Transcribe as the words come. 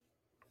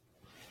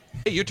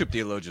Hey, YouTube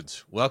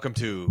theologians. Welcome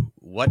to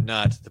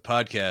Whatnot, the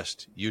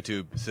podcast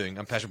YouTube thing.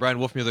 I'm Pastor Brian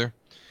Wolfmueller,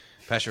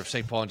 pastor of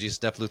St. Paul and Jesus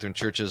Deaf Lutheran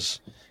Churches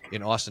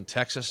in Austin,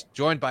 Texas,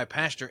 joined by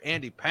Pastor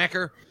Andy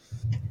Packer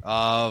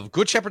of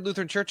Good Shepherd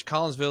Lutheran Church,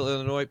 Collinsville,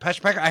 Illinois.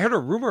 Pastor Packer, I heard a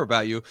rumor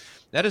about you.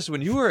 That is,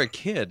 when you were a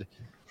kid,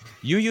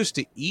 you used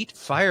to eat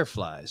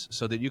fireflies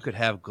so that you could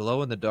have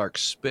glow-in-the-dark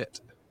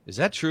spit. Is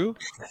that true?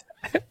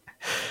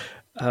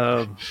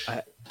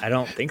 I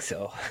don't think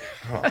so.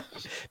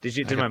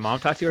 Did my mom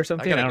talk to you or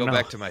something? I don't gotta go know.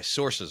 back to my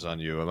sources on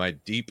you, my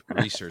deep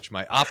research,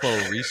 my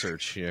Oppo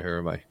research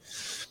here.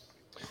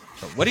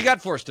 So what do you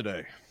got for us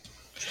today?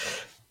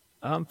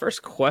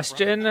 First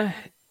question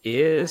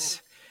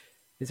is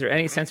there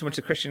any sense in which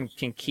a Christian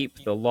can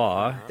keep the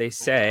law? They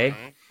say,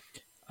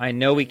 I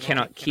know we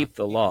cannot keep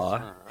the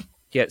law,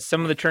 yet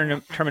some of the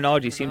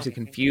terminology seems to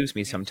confuse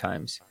me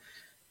sometimes.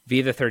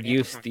 Via the third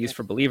use, the use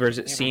for believers,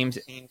 it seems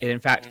it in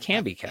fact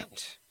can be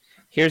kept.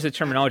 Here's the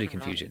terminology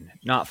confusion.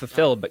 Not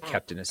fulfilled, but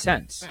kept in a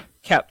sense.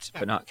 Kept,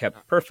 but not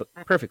kept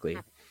perfectly.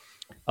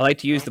 I like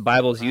to use the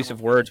Bible's use of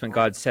words when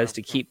God says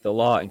to keep the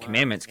law and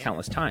commandments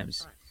countless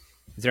times.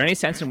 Is there any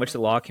sense in which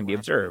the law can be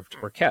observed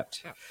or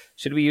kept?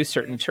 Should we use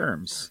certain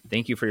terms?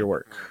 Thank you for your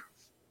work.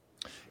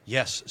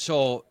 Yes.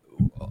 So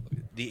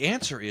the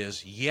answer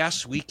is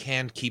yes, we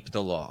can keep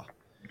the law.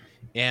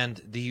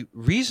 And the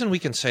reason we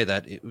can say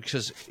that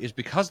is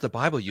because the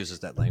Bible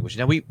uses that language.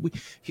 Now,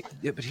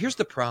 but here's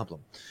the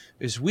problem,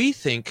 is we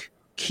think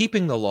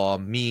keeping the law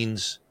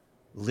means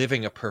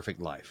living a perfect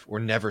life or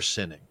never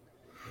sinning.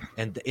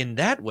 And in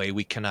that way,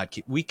 we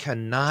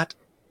cannot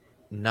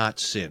not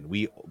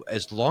sin.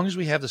 As long as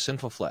we have the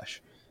sinful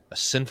flesh, a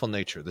sinful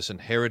nature, this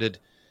inherited,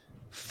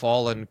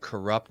 fallen,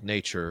 corrupt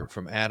nature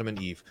from Adam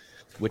and Eve,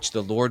 which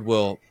the Lord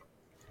will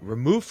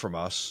remove from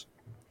us,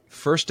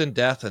 first in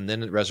death and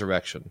then in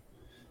resurrection.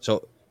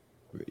 So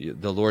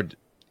the Lord,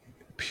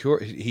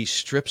 he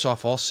strips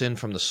off all sin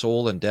from the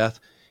soul in death.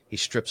 He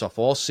strips off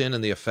all sin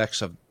and the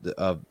effects of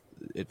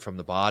it from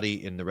the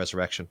body in the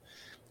resurrection.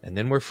 And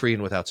then we're free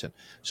and without sin.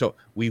 So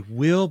we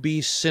will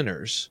be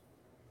sinners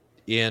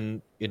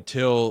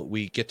until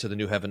we get to the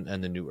new heaven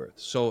and the new earth.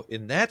 So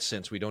in that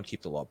sense, we don't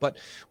keep the law. But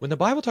when the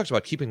Bible talks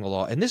about keeping the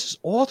law, and this is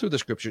all through the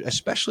scripture,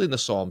 especially in the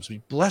Psalms,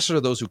 blessed are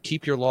those who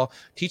keep your law,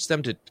 teach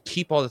them to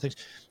keep all the things.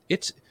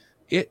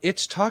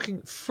 It's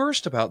talking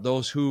first about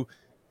those who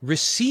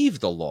receive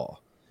the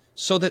law,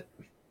 so that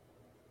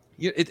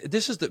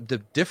this is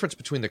the difference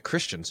between the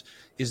Christians,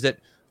 is that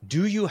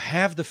do you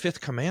have the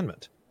fifth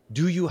commandment?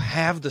 Do you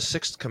have the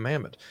sixth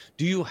commandment?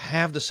 Do you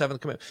have the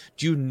seventh commandment?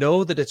 Do you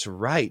know that it's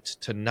right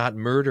to not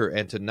murder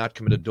and to not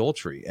commit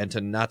adultery and to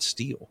not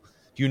steal?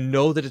 Do you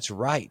know that it's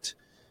right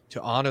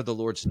to honor the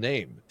Lord's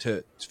name,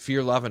 to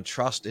fear, love, and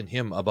trust in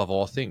him above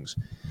all things?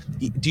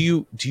 Do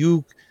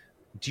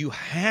you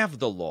have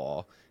the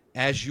law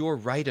as your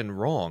right and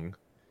wrong,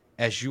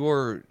 as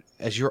your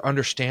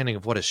understanding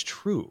of what is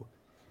true?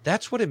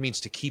 That's what it means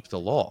to keep the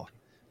law.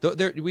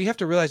 We have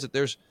to realize that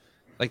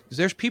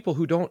there's people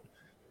who don't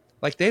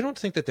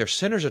think that they're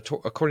sinners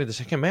according to the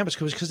Ten Commandments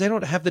because they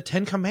don't have the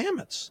 10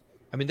 Commandments.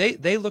 I mean,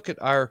 they look at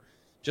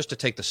just to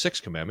take the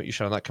sixth commandment, you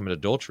shall not commit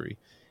adultery,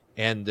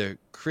 and the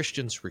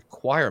Christian's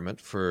requirement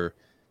for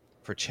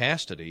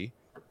chastity,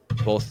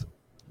 both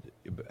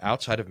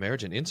outside of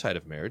marriage and inside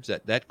of marriage,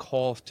 that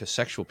call to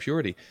sexual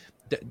purity.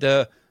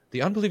 The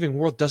unbelieving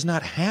world does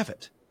not have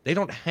it. They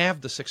don't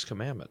have the sixth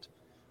commandment.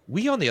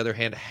 We, on the other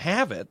hand,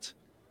 have it.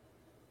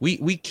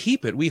 We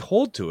keep it. We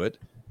hold to it,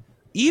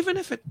 even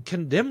if it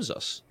condemns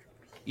us,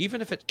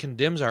 even if it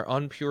condemns our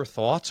impure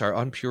thoughts, our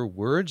impure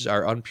words,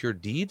 our impure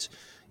deeds.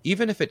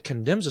 Even if it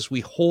condemns us,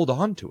 we hold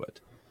on to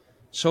it.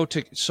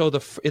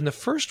 In the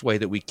first way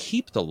that we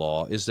keep the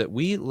law is that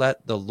we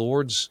let the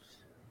Lord's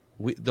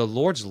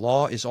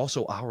law is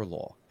also our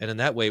law, and in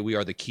that way we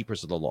are the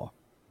keepers of the law.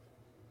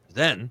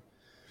 Then,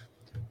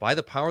 by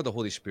the power of the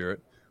Holy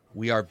Spirit,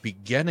 we are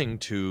beginning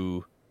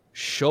to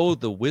show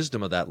the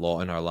wisdom of that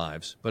law in our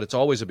lives, but it's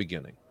always a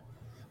beginning.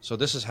 So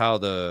this is how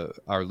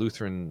our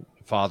Lutheran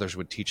fathers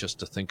would teach us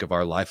to think of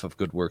our life of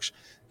good works,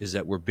 is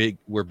that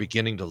we're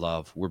beginning to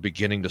love, we're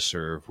beginning to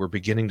serve, we're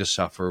beginning to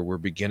suffer, we're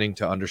beginning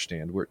to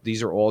understand.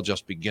 These are all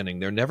just beginning.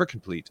 They're never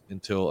complete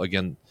until,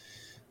 again,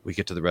 we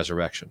get to the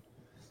resurrection.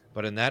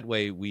 But in that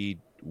way, we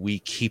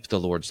keep the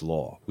Lord's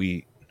law.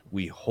 We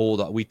hold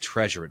on, we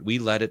treasure it. We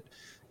let it.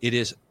 It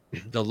is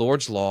the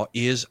Lord's law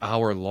is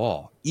our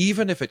law,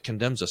 even if it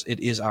condemns us. It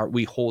is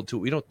we hold to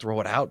it. We don't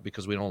throw it out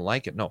because we don't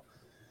like it. No,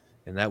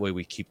 in that way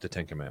we keep the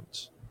 10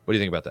 Commandments. What do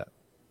you think about that?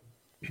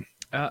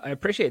 I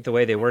appreciate the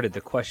way they worded the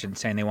question,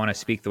 saying they want to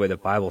speak the way the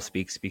Bible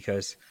speaks,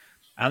 because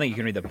I don't think you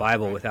can read the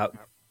Bible without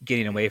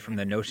getting away from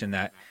the notion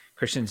that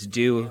Christians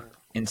do,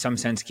 in some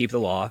sense, keep the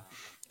law,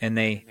 and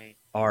they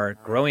are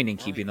growing in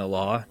keeping the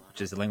law,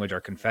 which is the language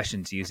our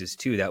confessions uses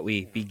too, that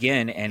we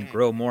begin and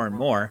grow more and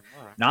more.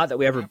 Not that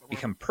we ever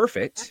become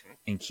perfect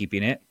in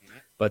keeping it,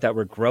 but that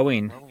we're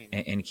growing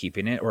in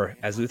keeping it. Or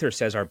as Luther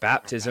says, our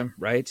baptism,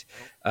 right?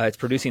 It's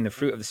producing the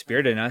fruit of the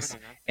Spirit in us,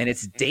 and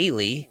it's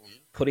daily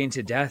putting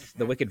to death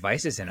the wicked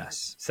vices in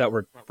us, so that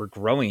we're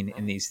growing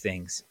in these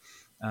things.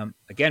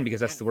 Again, because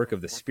that's the work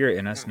of the Spirit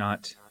in us,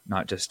 not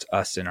just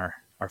us and our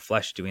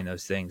flesh doing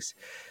those things.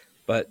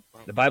 But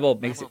the Bible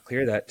makes it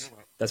clear that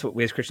that's what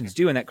we as Christians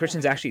do, and that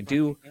Christians actually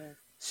do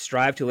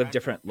strive to live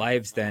different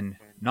lives than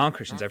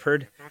non-Christians. I've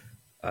heard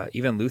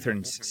even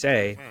Lutherans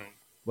say,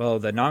 well,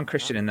 the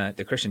non-Christian and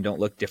the Christian don't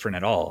look different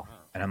at all.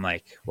 And I'm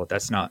like, well,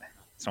 that's not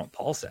what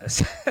Paul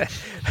says.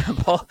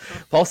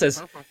 Paul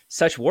says,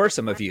 such were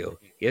some of you.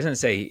 He doesn't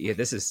say, yeah,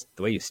 this is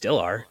the way you still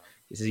are.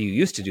 He says, you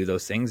used to do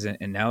those things,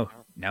 and now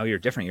you're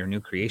different. You're a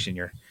new creation.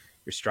 You're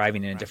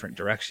striving in a different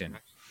direction.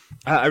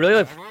 I really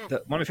love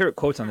one of my favorite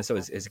quotes on this, though,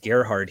 is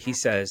Gerhard. He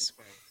says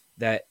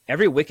that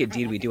every wicked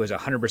deed we do is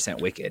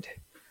 100% wicked,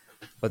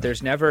 but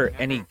there's never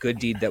any good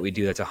deed that we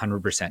do that's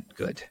 100%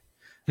 good.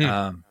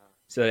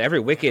 So that every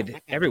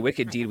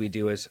wicked deed we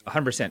do is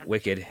 100%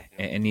 wicked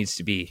and needs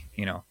to be,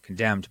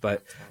 condemned.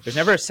 But there's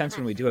never a sense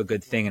when we do a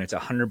good thing and it's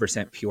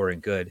 100% pure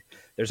and good.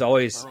 There's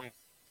always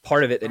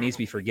part of it that needs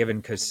to be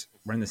forgiven because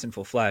we're in the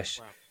sinful flesh.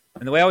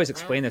 And the way I always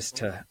explain this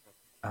to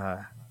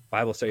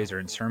Bible studies or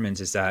in sermons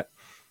is that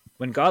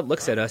when God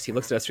looks at us, he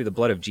looks at us through the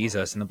blood of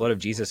Jesus, and the blood of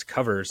Jesus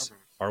covers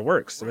our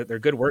works. So that they're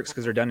good works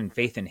because they're done in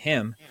faith in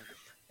him.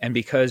 And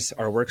because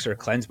our works are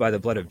cleansed by the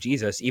blood of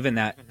Jesus, even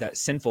that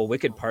sinful,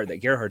 wicked part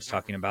that Gerhard's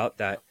talking about,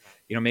 that,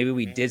 maybe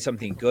we did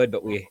something good,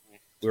 but we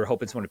were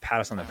hoping someone to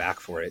pat us on the back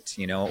for it,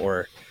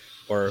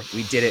 or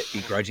we did it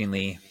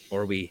begrudgingly,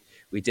 or we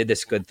did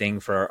this good thing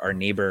for our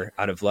neighbor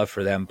out of love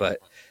for them. But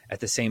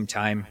at the same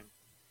time,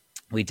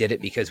 we did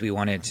it because we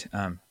wanted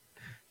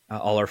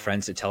all our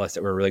friends to tell us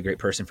that we're a really great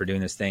person for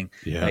doing this thing.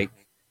 Yeah. Like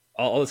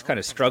all those kind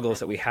of struggles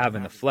that we have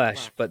in the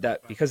flesh, but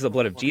that because of the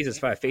blood of Jesus,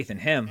 if I have faith in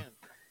him,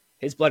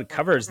 his blood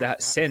covers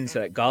that sin so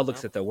that God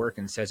looks at the work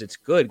and says, it's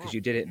good because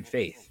you did it in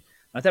faith.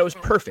 Not that it was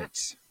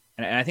perfect.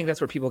 And I think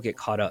that's where people get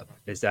caught up,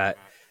 is that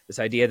this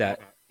idea that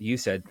you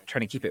said,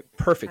 trying to keep it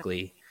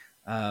perfectly,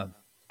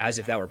 as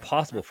if that were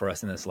possible for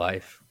us in this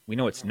life. We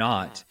know it's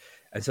not.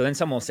 And so then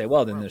someone will say,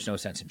 well, then there's no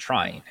sense in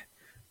trying.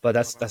 But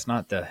that's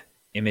not the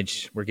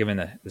image we're given.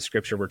 The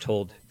scripture, we're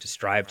told to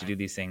strive to do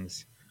these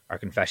things. Our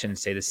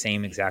confessions say the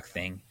same exact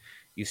thing.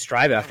 You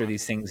strive after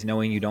these things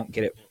knowing you don't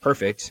get it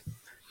perfect,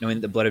 knowing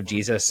that the blood of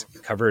Jesus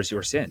covers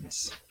your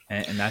sins.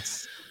 And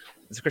that's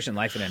the Christian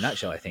life in a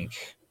nutshell, I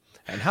think.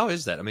 And how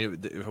is that? I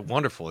mean,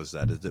 wonderful is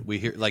that we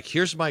hear, like,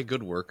 here's my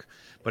good work,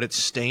 but it's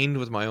stained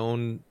with my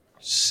own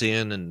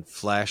sin and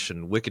flesh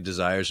and wicked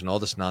desires and all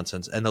this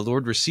nonsense. And the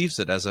Lord receives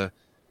it as a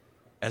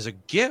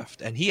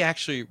gift. And he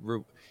actually,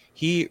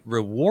 he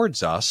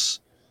rewards us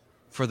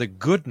for the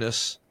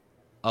goodness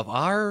of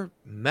our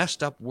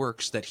messed up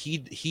works that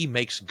he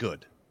makes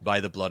good by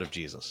the blood of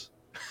Jesus.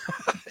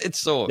 It's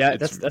so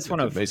that's one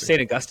of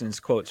St. Augustine's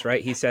quotes,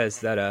 right? He says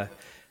that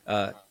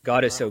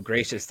God is so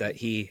gracious that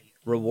he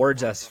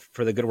rewards us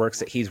for the good works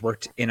that he's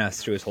worked in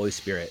us through his Holy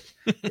Spirit.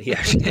 He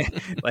actually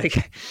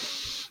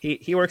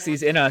he works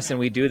these in us and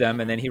we do them,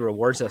 and then he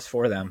rewards us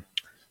for them.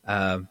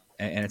 And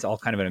it's all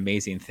kind of an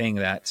amazing thing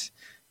that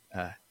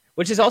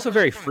which is also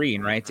very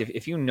freeing, right?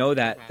 If you know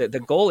that the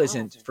goal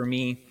isn't for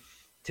me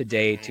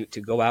today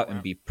to go out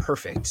and be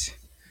perfect.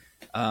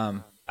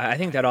 I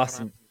think that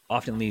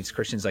often leaves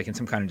Christians like in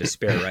some kind of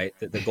despair, right?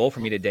 The goal for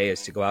me today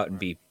is to go out and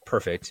be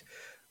perfect,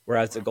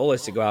 whereas the goal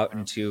is to go out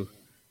and to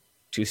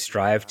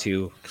strive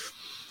to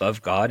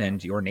love God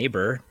and your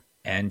neighbor,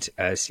 and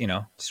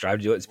strive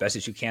to do it as best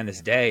as you can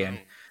this day. And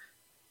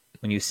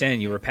when you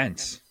sin, you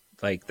repent.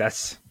 Like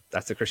that's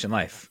the Christian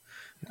life.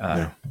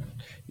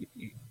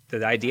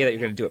 The idea that you're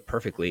going to do it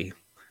perfectly,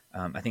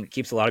 I think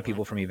keeps a lot of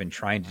people from even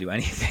trying to do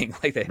anything.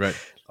 Like that. Right.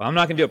 Well, I'm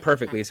not going to do it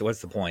perfectly, so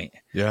what's the point?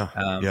 Yeah.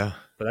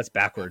 But that's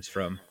backwards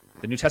from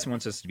the New Testament.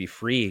 Wants us to be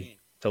free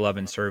to love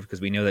and serve because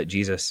we know that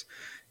Jesus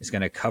is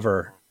going to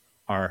cover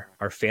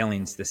our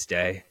failings this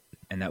day,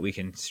 and that we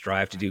can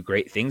strive to do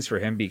great things for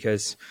him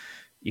because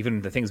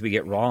even the things we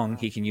get wrong,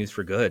 he can use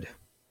for good.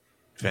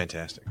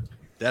 Fantastic.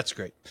 That's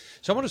great.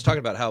 Someone was talking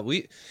about how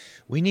we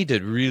need to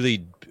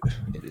really,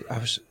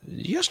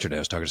 yesterday I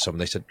was talking to someone,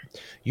 they said,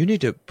 you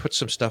need to put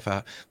some stuff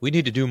out. We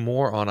need to do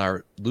more on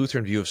our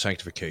Lutheran view of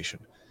sanctification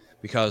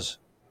because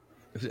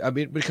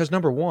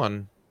number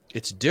one,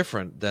 it's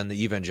different than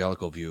the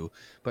evangelical view,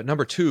 but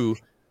number two,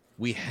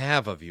 we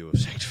have a view of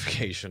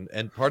sanctification,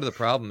 and part of the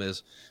problem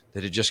is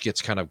that it just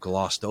gets kind of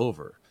glossed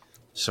over.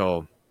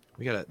 So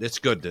it's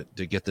good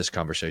to get this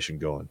conversation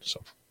going.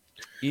 So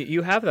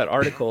you have that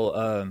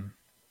article.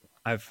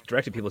 I've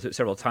directed people to it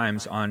several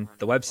times on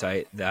the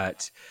website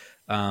that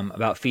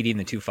about feeding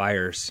the two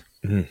fires,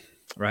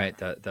 right?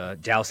 The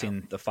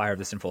dousing the fire of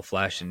the sinful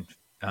flesh, and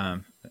I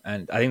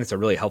think it's a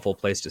really helpful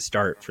place to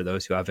start for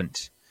those who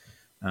haven't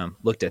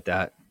looked at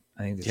that.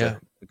 I think it's a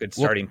good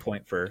starting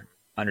point for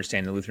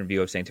understanding the Lutheran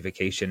view of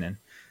sanctification and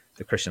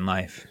the Christian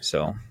life.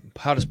 So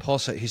how does Paul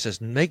say? He says,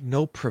 make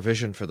no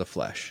provision for the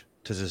flesh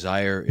to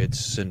desire its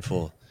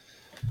sinful,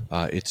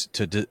 it's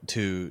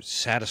to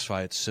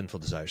satisfy its sinful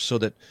desires, so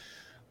that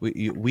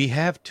we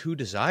have two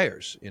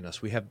desires in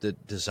us. We have the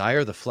desire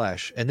of the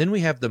flesh, and then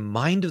we have the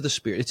mind of the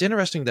Spirit. It's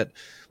interesting that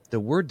the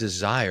word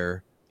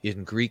desire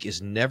in Greek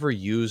is never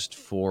used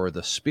for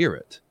the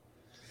Spirit.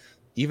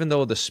 even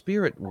though the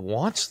Spirit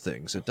wants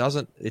things,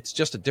 it's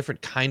just a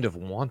different kind of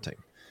wanting.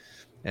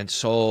 And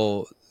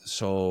so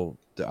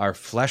our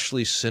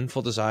fleshly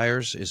sinful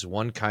desires is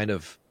one kind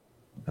of,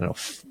 I don't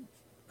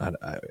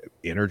know,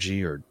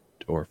 energy or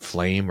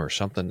flame or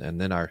something, and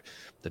then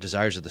the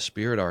desires of the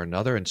Spirit are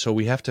another. And so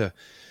we have to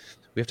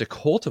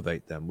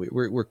cultivate them.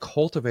 We're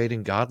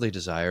cultivating godly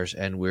desires,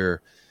 and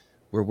we're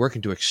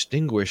working to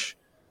extinguish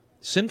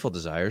sinful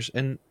desires.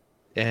 And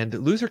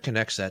Luther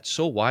connects that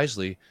so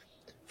wisely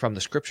from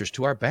the scriptures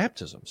to our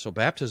baptism. So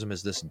baptism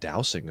is this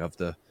dousing of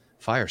the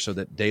fire, so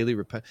that daily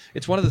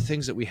it's one of the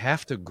things that we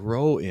have to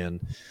grow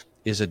in,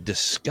 is a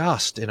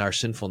disgust in our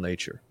sinful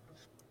nature.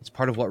 It's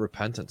part of what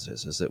repentance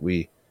is that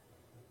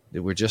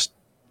we're just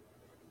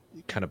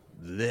kind of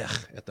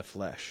at the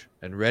flesh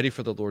and ready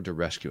for the Lord to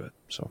rescue it.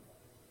 So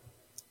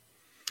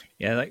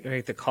yeah,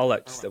 like the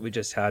collects that we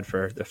just had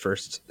for the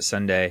first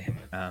Sunday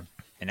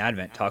in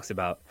Advent talks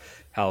about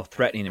how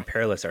threatening and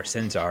perilous our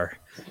sins are.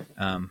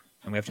 And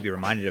we have to be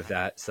reminded of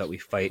that so that we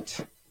fight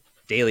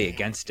daily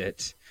against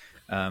it.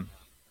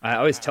 I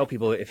always tell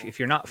people, if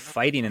you're not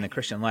fighting in the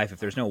Christian life, if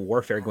there's no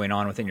warfare going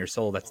on within your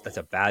soul, that's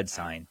a bad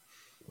sign.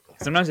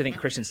 Sometimes I think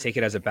Christians take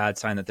it as a bad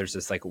sign that there's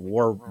this like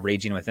war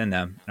raging within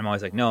them. And I'm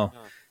always like, no,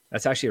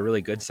 that's actually a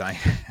really good sign.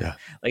 Yeah,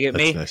 like it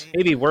may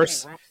be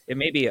worse. It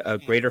may be a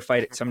greater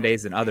fight some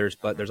days than others,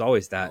 but there's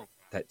always that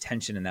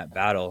tension in that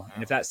battle.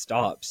 And if that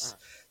stops,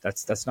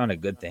 that's not a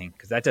good thing,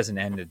 because that doesn't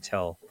end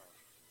until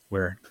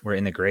we're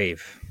in the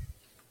grave.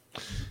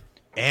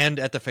 And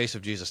at the face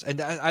of Jesus. And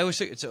I always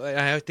think,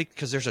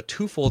 because there's a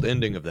twofold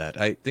ending of that.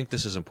 I think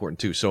this is important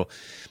too. So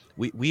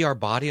we are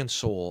body and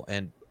soul,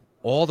 and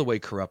all the way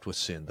corrupt with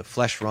sin. The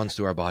flesh runs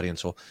through our body and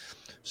soul.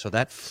 So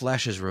that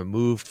flesh is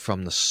removed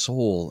from the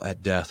soul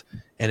at death,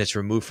 and it's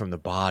removed from the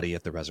body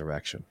at the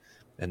resurrection.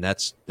 And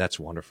that's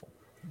wonderful.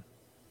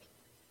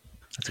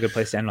 That's a good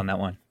place to end on that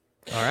one.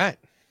 All right.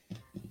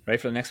 Ready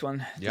for the next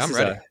one? Yeah, I'm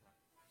ready.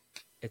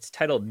 It's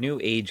titled New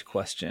Age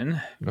Question.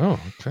 Oh,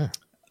 okay.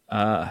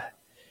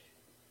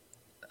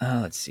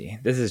 Let's see.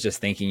 This is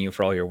just thanking you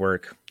for all your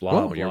work.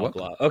 Blah, blah,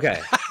 blah.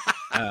 Okay.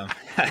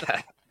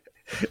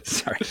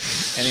 Sorry.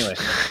 Anyway,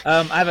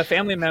 I have a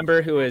family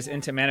member who is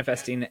into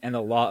manifesting and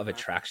the law of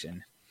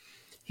attraction.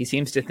 He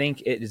seems to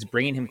think it is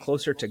bringing him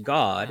closer to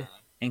God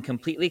and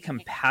completely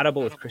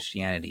compatible with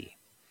Christianity.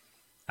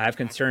 I have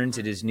concerns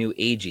it is new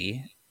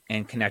agey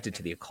and connected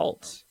to the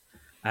occult.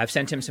 I've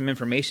sent him some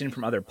information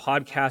from other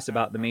podcasts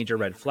about the major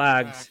red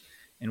flags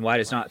and why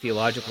it is not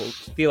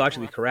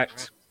theologically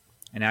correct,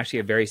 and actually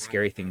a very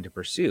scary thing to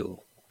pursue.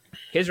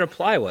 His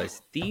reply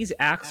was, "These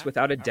acts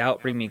without a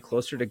doubt bring me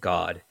closer to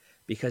God,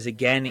 because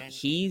again,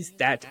 he's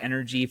that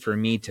energy for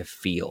me to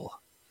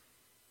feel."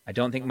 I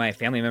don't think my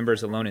family member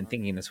is alone in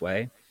thinking this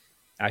way.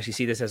 I actually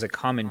see this as a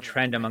common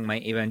trend among my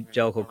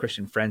evangelical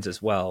Christian friends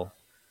as well.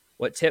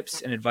 What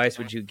tips and advice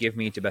would you give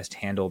me to best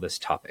handle this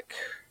topic?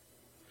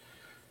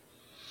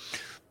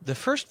 The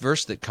first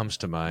verse that comes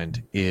to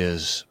mind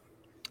is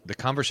the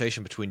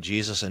conversation between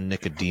Jesus and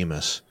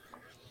Nicodemus,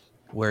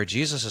 where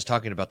Jesus is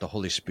talking about the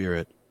Holy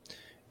Spirit,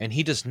 and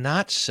he does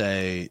not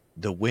say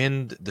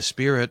the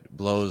Spirit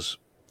blows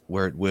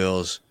where it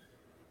wills.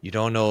 You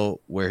don't know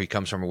where he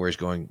comes from or where he's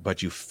going,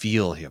 but you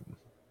feel him.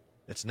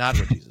 That's not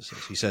what Jesus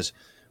says. He says,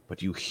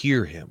 but you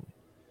hear him.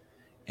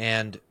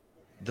 And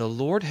the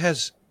Lord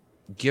has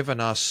given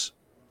us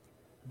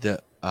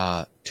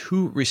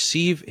to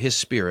receive his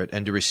Spirit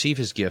and to receive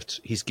his gifts.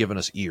 He's given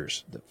us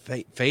ears. The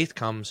faith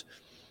comes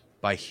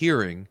by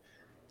hearing,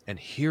 and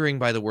hearing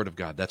by the word of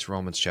God. That's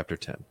Romans chapter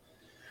 10.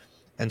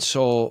 And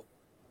so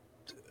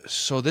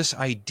this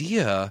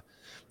idea,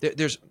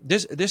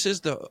 this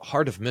is the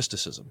heart of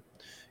mysticism,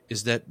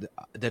 is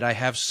that I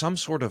have some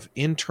sort of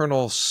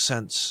internal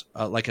sense,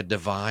 like a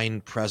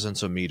divine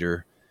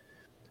presence-o-meter,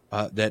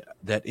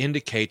 that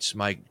indicates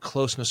my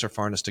closeness or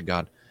farness to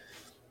God.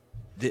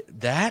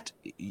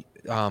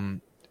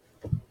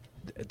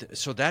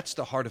 So that's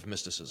the heart of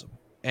mysticism,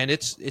 and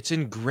it's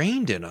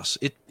ingrained in us.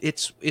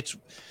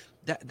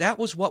 That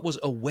was what was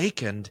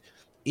awakened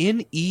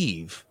in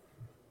Eve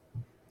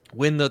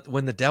when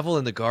the devil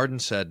in the garden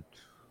said,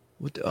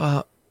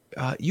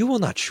 "You will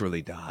not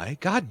surely die.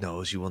 God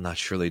knows you will not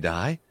surely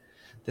die."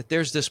 That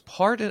there's this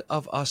part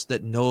of us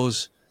that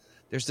knows.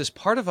 There's this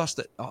part of us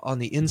that on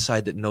the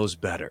inside that knows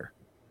better.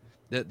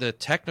 The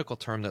technical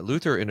term that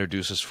Luther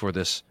introduces for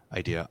this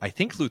idea, I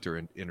think Luther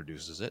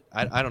introduces it.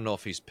 I don't know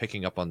if he's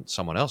picking up on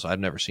someone else. I've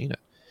never seen it.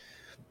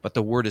 But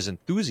the word is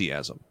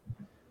enthusiasm.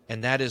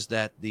 And that is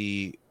that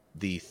the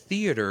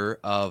theater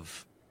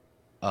of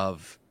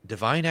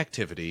divine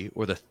activity,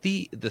 or the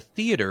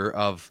theater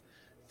of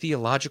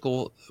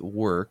theological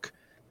work,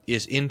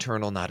 is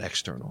internal, not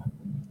external.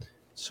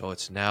 So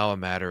it's now a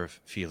matter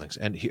of feelings.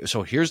 And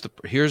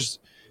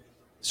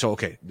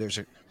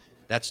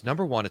that's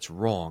number one, it's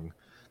wrong.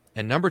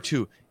 And number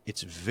two,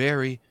 it's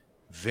very,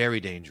 very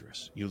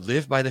dangerous. You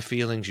live by the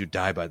feelings, you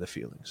die by the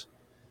feelings.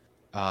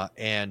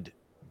 And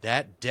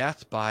that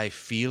death by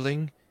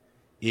feeling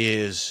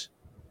is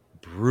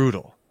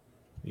brutal.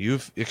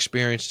 You've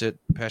experienced it,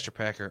 Pastor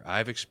Packer.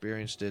 I've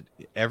experienced it.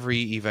 Every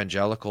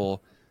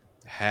evangelical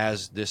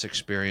has this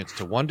experience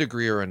to one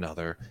degree or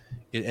another,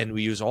 and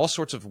we use all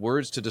sorts of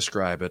words to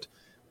describe it.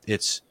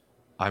 It's,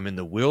 I'm in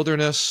the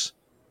wilderness.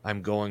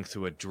 I'm going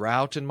through a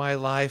drought in my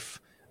life.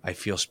 I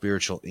feel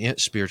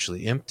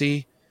spiritually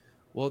empty.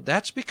 Well,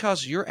 that's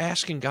because you're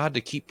asking God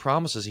to keep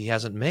promises he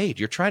hasn't made.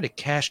 You're trying to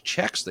cash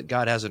checks that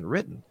God hasn't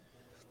written.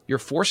 You're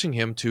forcing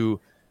him to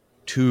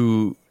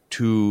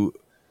to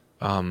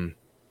um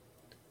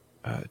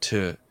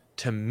to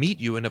meet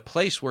you in a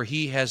place where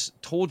he has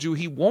told you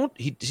he won't.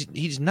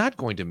 He's not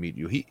going to meet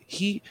you.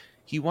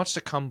 He wants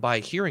to come by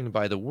hearing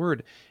by the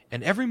word,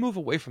 and every move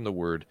away from the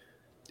word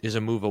is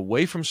a move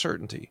away from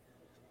certainty.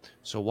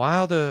 So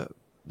while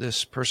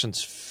this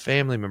person's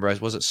family member,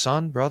 was it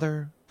son,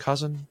 brother,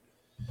 cousin?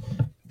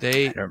 I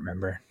They don't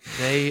remember.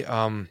 they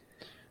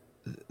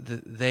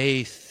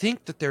they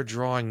think that they're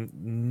drawing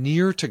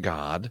near to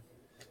God.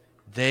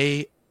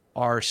 They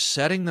are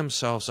setting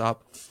themselves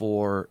up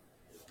for.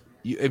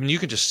 I mean, you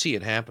can just see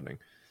it happening.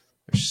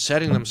 They're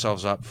setting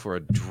themselves up for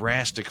a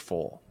drastic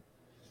fall.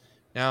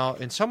 Now,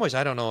 in some ways,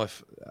 I don't know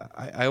if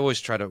I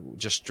always try to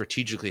just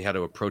strategically how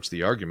to approach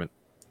the argument.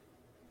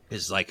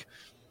 Is like,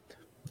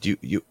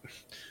 you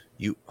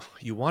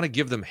want to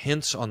give them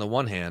hints on the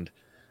one hand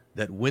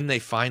that when they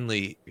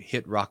finally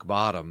hit rock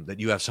bottom, that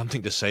you have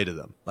something to say to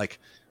them. Like,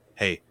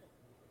 hey,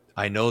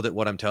 I know that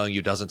what I'm telling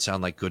you doesn't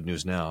sound like good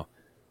news now,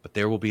 but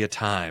there will be a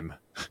time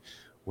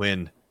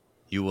when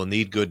you will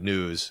need good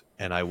news,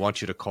 and I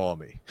want you to call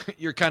me.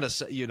 You're kind of,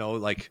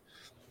 like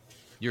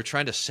you're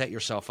trying to set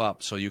yourself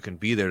up so you can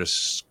be there to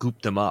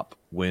scoop them up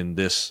when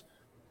this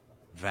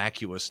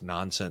vacuous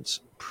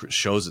nonsense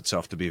shows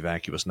itself to be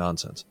vacuous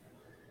nonsense.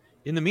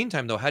 In the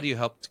meantime, though, how do you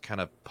help to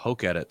kind of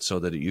poke at it so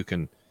that you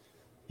can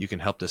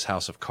help this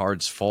house of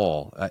cards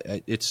fall?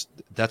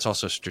 That's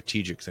also a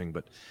strategic thing.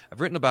 But I've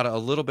written about it a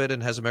little bit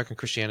in Has American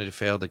Christianity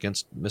Failed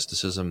Against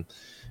Mysticism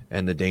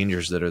and the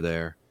dangers that are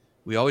there.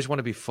 We always want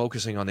to be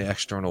focusing on the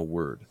external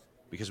word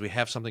because we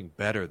have something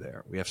better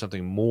there. We have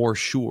something more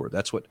sure.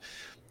 That's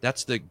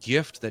the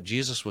gift that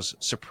Jesus was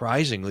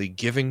surprisingly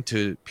giving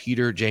to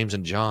Peter, James,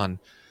 and John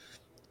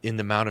in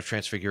the Mount of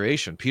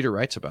Transfiguration. Peter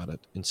writes about it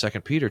in 2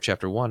 Peter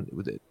chapter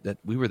 1, that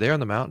we were there on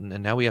the mountain,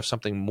 and now we have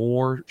something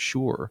more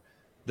sure,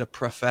 the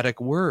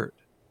prophetic word.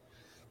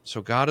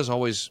 So God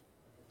is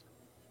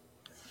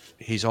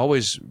he's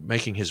always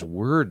making his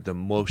word the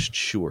most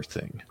sure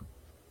thing.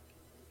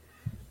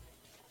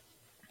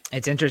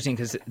 It's interesting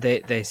because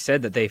they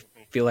said that they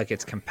feel like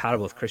it's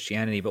compatible with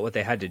Christianity, but what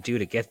they had to do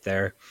to get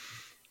there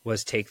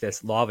was take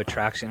this law of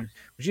attraction,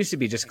 which used to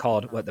be just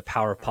called the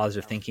power of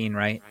positive thinking,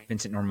 right?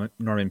 Vincent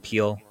Norman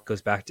Peale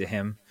goes back to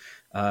him.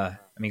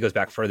 He goes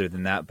back further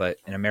than that, but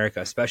in America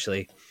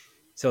especially.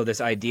 So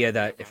this idea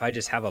that if I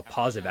just have a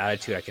positive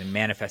attitude, I can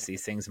manifest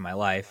these things in my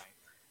life.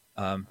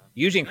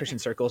 Usually in Christian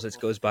circles, it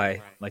goes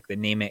by like the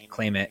name it,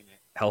 claim it,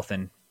 health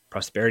and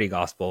prosperity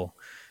gospel.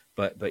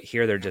 But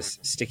here they're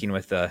just sticking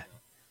with the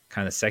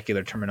kind of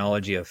secular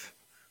terminology of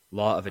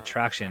law of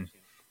attraction.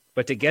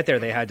 But to get there,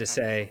 they had to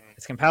say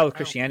it's compatible with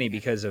Christianity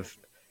because of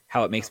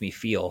how it makes me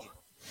feel.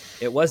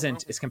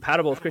 It's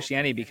compatible with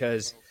Christianity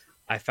because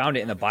I found it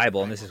in the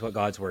Bible, and this is what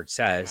God's word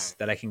says,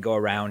 that I can go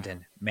around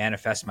and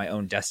manifest my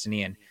own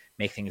destiny and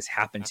make things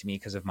happen to me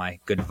because of my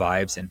good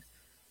vibes and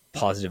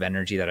positive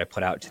energy that I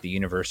put out to the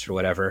universe or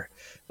whatever.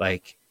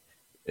 Like,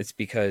 it's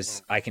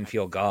because I can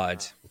feel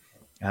God,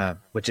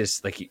 which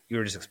is, like you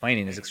were just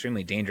explaining, is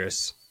extremely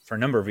dangerous for a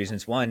number of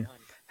reasons. One,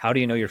 how do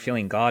you know you're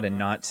feeling God and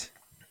not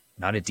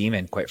a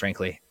demon, quite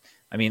frankly?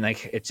 I mean,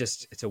 like,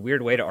 it's a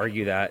weird way to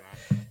argue that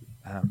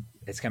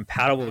it's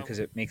compatible because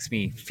it makes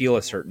me feel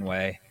a certain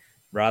way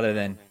rather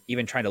than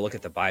even trying to look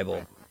at the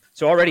Bible.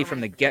 So already from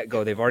the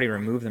get-go, they've already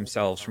removed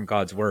themselves from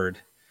God's word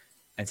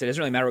and said, it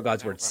doesn't really matter what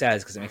God's word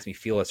says because it makes me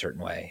feel a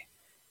certain way.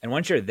 And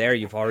once you're there,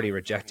 you've already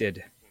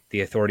rejected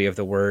the authority of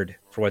the word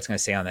for what's going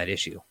to say on that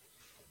issue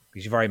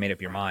because you've already made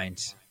up your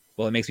mind.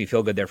 Well, it makes me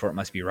feel good, therefore it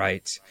must be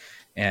right.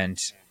 And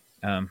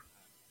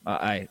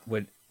I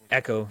would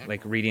echo,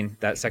 like, reading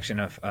that section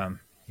of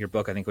your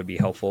book, I think would be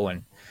helpful.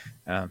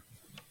 And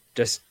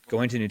just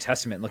going to the New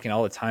Testament and looking at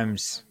all the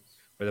times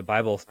where the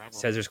Bible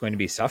says there's going to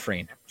be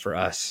suffering for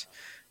us,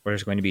 where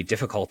there's going to be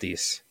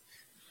difficulties.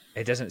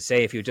 It doesn't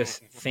say if you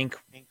just think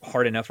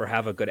hard enough or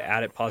have a good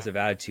positive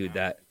attitude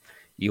that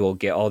you will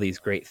get all these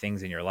great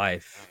things in your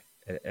life.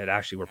 It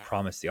actually, we're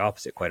promised the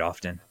opposite quite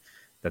often,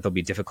 that there'll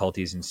be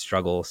difficulties and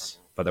struggles,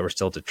 but that we're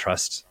still to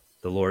trust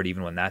the Lord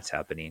even when that's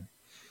happening.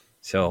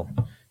 So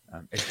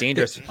it's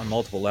dangerous on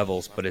multiple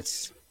levels, but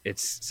it's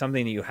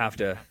something that you have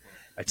to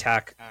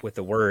attack with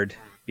the word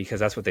because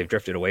that's what they've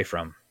drifted away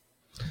from.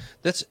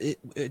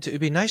 It'd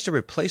be nice to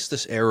replace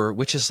this error,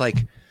 which is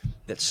like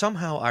that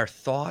somehow our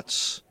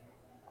thoughts,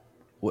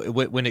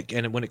 when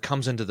it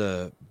comes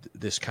into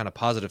this kind of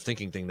positive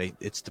thinking thing,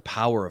 it's the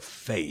power of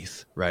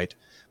faith, right?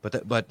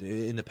 But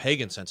in the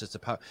pagan sense, it's the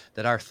power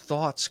that our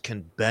thoughts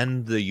can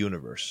bend the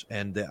universe,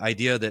 and the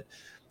idea that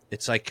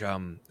it's like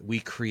we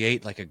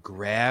create like a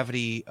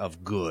gravity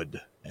of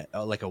good,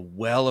 like a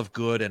well of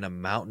good and a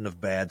mountain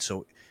of bad.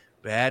 So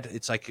bad,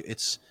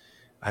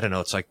 I don't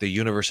know, it's like the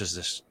universe is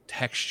this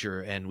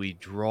texture, and we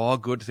draw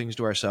good things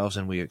to ourselves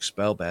and we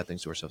expel bad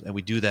things to ourselves. And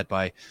we do that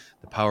by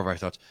the power of our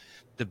thoughts.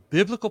 The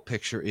biblical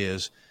picture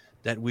is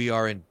that we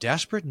are in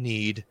desperate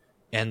need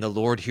and the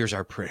Lord hears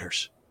our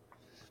prayers.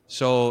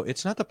 So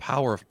it's not the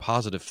power of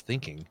positive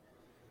thinking.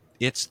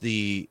 It's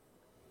the,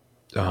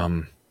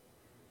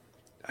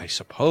 I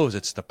suppose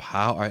it's the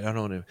power. I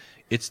don't know.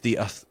 It's the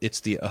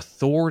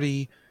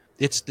authority.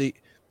 It's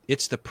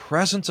the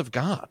presence of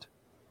God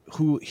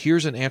who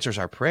hears and answers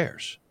our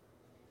prayers.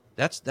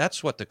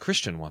 That's what the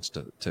Christian wants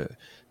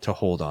to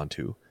hold on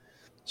to,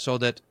 so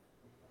that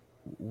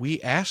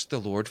we ask the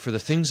Lord for the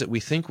things that we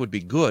think would be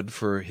good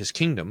for his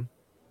kingdom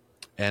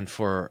and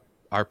for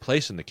our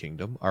place in the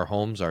kingdom, our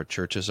homes, our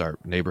churches, our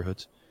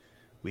neighborhoods.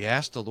 We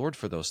ask the Lord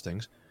for those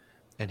things,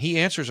 and he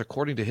answers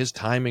according to his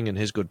timing and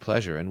his good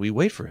pleasure, and we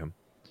wait for him.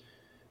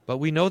 But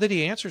we know that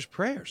he answers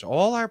prayers.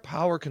 All our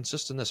power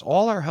consists in this.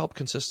 All our help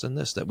consists in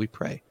this, that we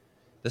pray.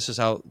 This is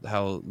how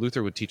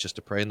Luther would teach us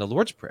to pray in the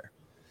Lord's Prayer.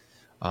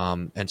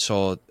 And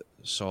so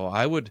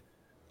I would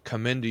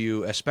commend to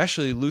you,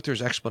 especially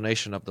Luther's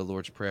explanation of the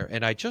Lord's Prayer.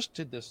 And I just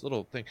did this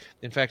little thing.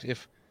 In fact,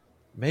 if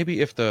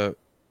the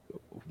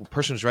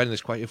person who's writing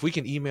this question, if we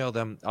can email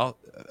them out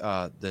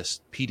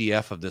this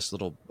PDF of this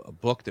little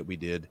book that we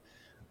did,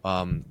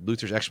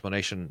 Luther's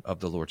explanation of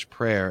the Lord's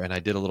Prayer, and I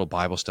did a little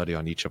Bible study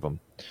on each of them.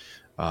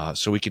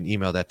 So we can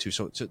email that too.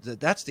 So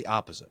that's the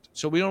opposite.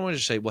 So we don't want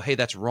to say, well, hey,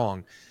 that's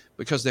wrong,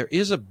 because there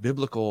is a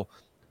biblical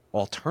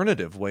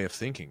alternative way of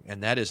thinking,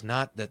 and that is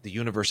not that the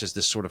universe is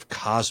this sort of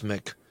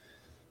cosmic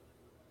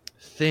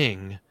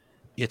thing.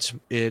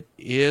 It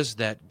is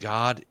that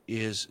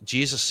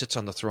Jesus sits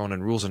on the throne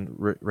and rules and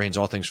reigns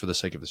all things for the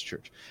sake of his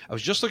church. I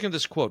was just looking at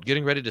this quote,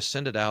 getting ready to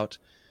send it out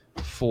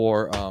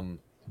for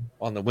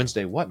on the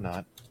Wednesday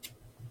whatnot.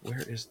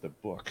 Where is the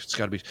book? It's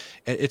got to be.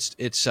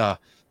 It's.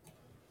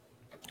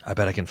 I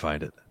bet I can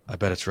find it. I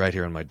bet it's right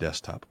here on my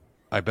desktop.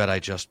 I bet I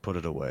just put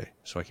it away,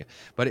 so I can't.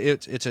 But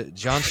it's a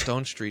John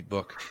Stone Street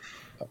book,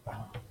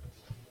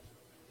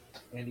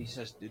 and he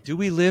says, "Do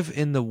we live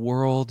in the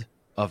world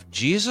of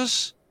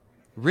Jesus,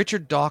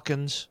 Richard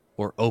Dawkins,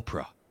 or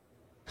Oprah?"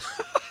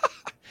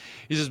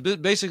 He says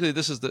basically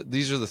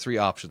these are the three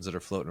options that are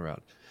floating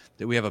around.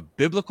 That we have a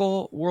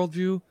biblical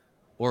worldview,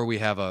 or we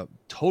have a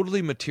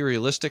totally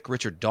materialistic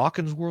Richard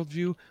Dawkins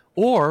worldview,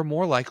 or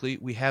more likely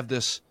we have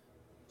this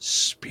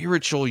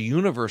spiritual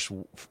universe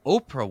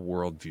Oprah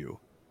worldview.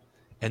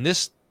 And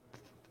this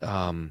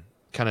kind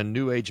of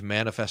new age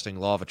manifesting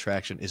law of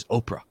attraction is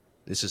Oprah.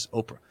 This is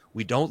Oprah.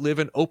 We don't live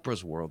in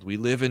Oprah's world. We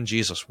live in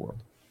Jesus'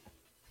 world.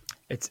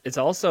 It's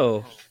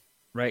also,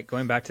 right,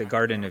 going back to the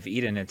Garden of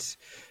Eden, it's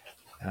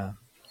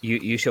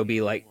you shall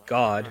be like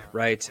God,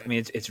 right? I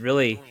mean, it's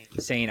really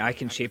saying I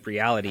can shape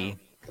reality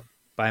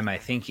by my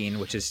thinking,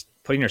 which is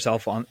making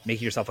yourself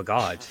a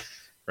God,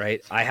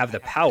 right? I have the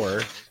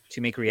power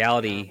to make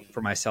reality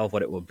for myself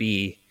what it will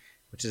be,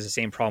 which is the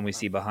same problem we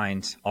see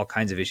behind all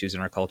kinds of issues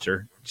in our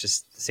culture. It's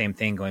just the same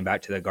thing going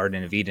back to the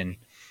Garden of Eden,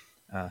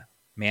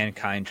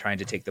 mankind trying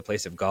to take the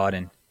place of God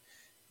and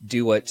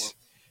do it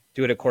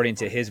according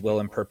to his will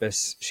and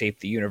purpose, shape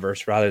the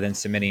universe rather than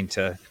submitting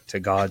to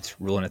God's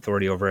rule and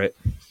authority over it.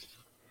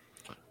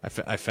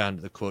 I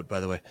found the quote,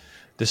 by the way.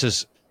 This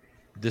is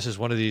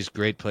one of these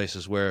great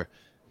places where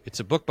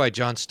it's a book by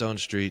John Stone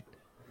Street,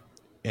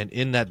 and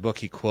in that book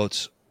he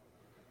quotes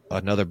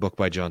another book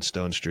by John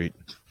Stone Street.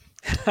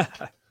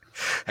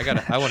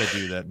 I want to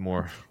do that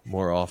more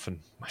often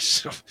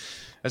myself,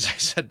 as I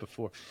said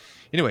before.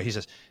 Anyway, he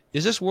says,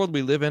 "Is this world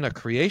we live in a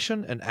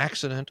creation, an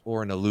accident,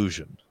 or an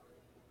illusion?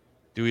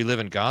 Do we live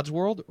in God's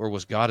world, or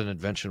was God an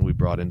invention we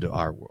brought into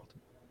our world?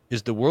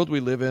 Is the world we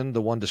live in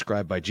the one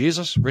described by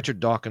Jesus, Richard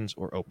Dawkins,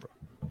 or Oprah?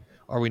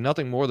 Are we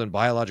nothing more than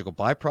biological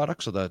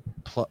byproducts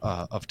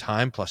of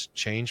time plus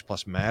change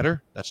plus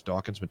matter?" That's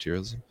Dawkins'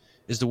 materialism.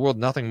 "Is the world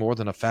nothing more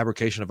than a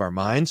fabrication of our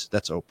minds?"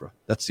 That's Oprah.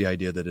 That's the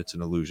idea that it's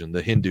an illusion,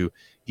 the Hindu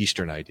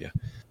Eastern idea.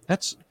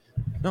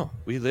 No,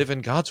 we live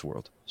in God's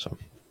world. So,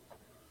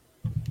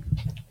 all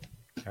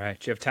right,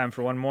 do you have time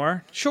for one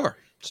more? Sure,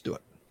 let's do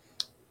it.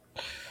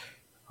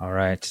 All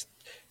right,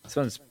 this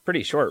one's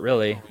pretty short,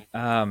 really.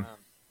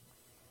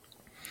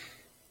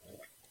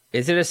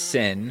 Is it a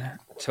sin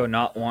to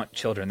not want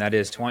children? That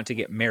is, to want to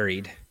get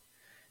married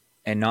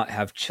and not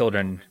have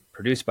children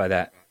produced by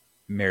that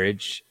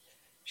marriage?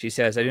 She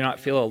says, "I do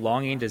not feel a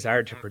longing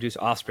desire to produce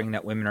offspring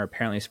that women are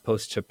apparently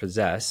supposed to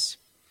possess.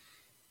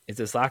 Is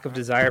this lack of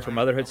desire for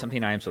motherhood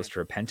something I am supposed to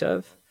repent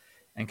of?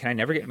 And can I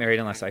never get married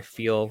unless I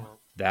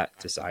feel that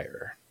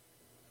desire?"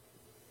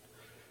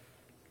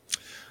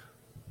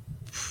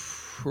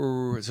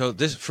 So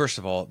this, first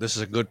of all, this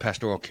is a good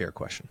pastoral care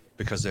question,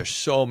 because there's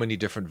so many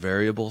different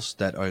variables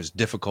that are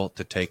difficult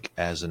to take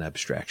as an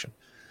abstraction.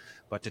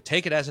 But to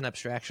take it as an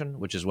abstraction,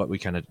 which is what we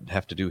kind of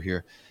have to do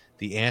here,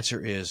 the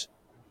answer is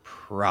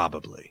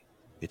probably.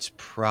 It's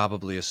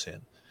probably a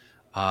sin.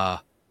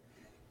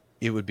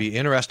 it would be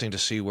interesting to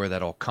see where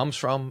that all comes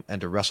from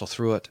and to wrestle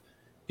through it.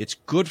 It's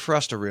good for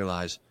us to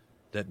realize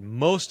that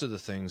most of the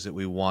things that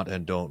we want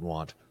and don't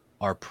want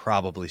are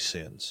probably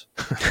sins.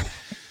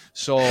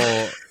 So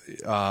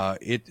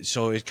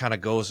it kind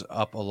of goes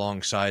up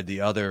alongside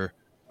the other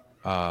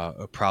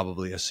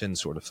probably a sin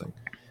sort of thing.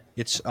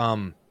 It's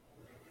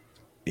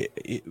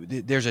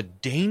there's a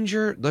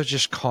danger. Let's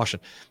just caution.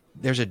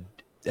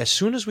 As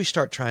soon as we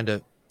start trying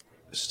to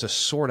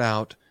sort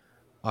out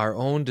our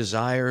own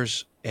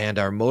desires and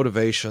our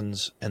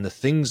motivations and the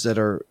things that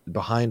are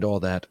behind all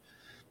that,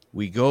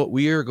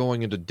 we are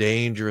going into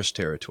dangerous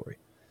territory.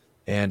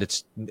 And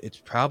it's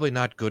probably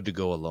not good to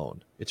go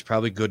alone. It's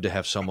probably good to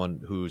have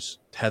someone who's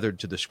tethered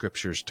to the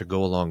scriptures to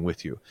go along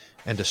with you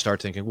and to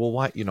start thinking, well,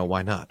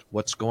 why not?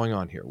 What's going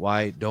on here?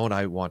 Why don't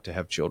I want to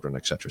have children,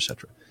 et cetera, et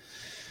cetera.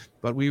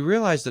 But we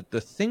realize that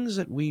the things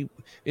that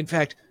in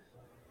fact,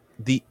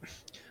 the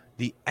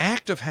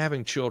act of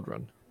having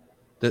children,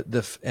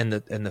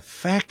 the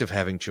fact of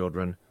having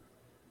children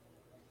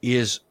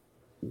is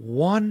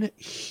one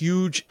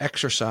huge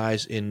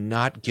exercise in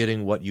not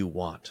getting what you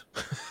want.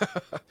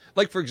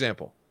 Like, for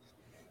example,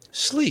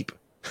 sleep.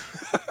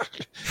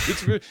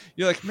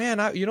 You're like,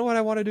 man, you know what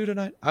I want to do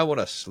tonight? I want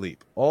to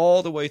sleep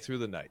all the way through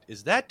the night.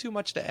 Is that too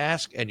much to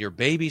ask? And your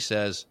baby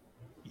says,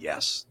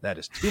 yes, that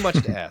is too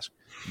much to ask.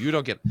 You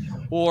don't get,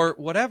 or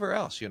whatever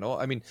else,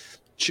 I mean,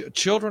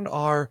 children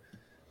are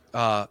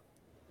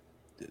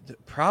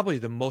probably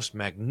the most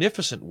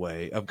magnificent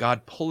way of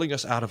God pulling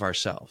us out of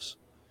ourselves.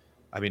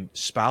 I mean,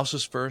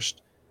 spouses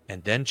first,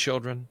 and then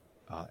children,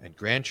 and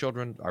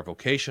grandchildren, our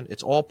vocation.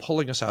 It's all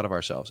pulling us out of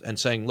ourselves and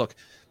saying, look,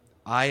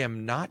 I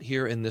am not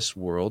here in this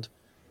world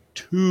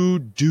to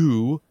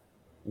do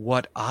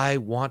what I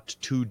want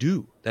to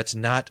do. That's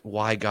not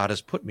why God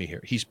has put me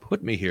here. He's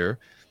put me here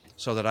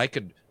so that I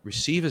could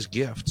receive his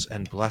gifts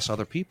and bless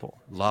other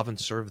people, love and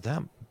serve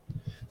them.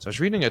 So I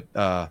was reading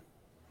a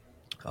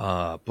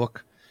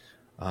book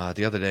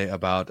the other day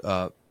about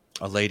a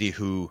lady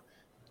who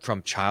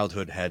from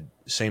childhood had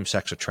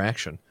same-sex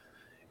attraction,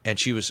 and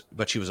she was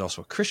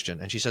also a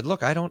Christian, and she said,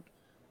 look, I don't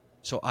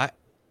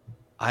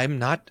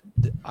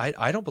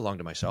belong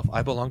to myself.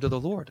 I belong to the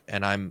Lord,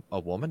 and I'm a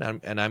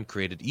woman, and I'm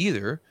created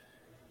either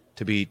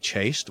to be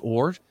chaste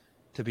or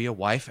to be a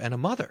wife and a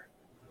mother.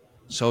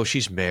 So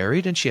she's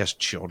married and she has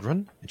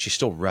children, and she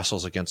still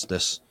wrestles against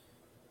this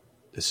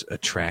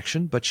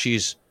attraction, but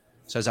says,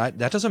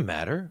 that doesn't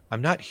matter.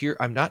 I'm not here.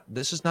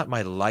 This is not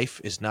my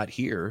life is not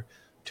here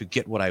to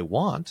get what I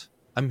want.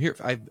 I'm here.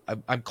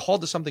 I'm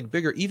called to something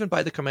bigger, even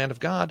by the command of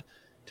God,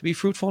 to be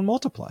fruitful and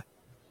multiply.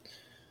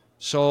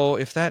 So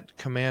if that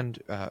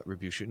command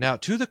rebukes you. Now,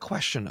 to the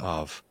question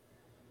of,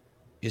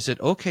 is it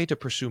okay to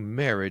pursue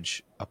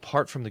marriage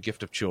apart from the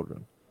gift of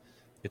children?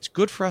 It's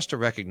good for us to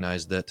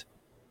recognize that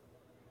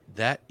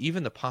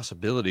even the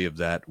possibility of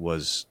that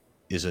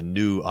is a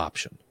new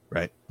option,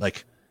 right?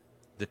 Like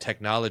the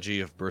technology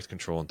of birth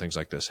control and things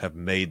like this have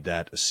made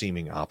that a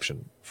seeming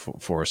option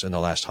for us in the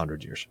last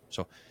 100 years.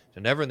 So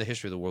never in the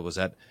history of the world was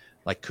that,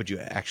 like, could you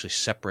actually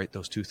separate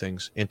those two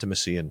things,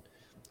 intimacy and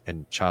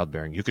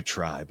childbearing? You could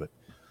try, but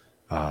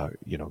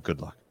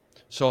good luck.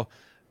 So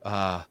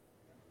to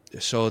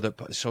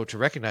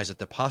recognize that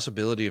the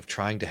possibility of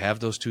trying to have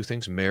those two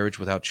things, marriage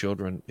without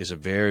children, is a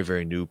very,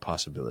 very new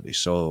possibility.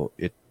 So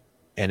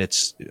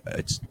it's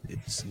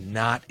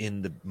not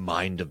in the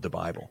mind of the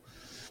Bible.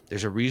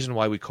 There's a reason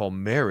why we call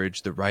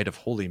marriage the rite of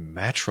holy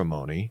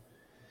matrimony,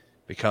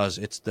 because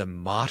it's the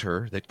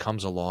mater that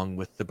comes along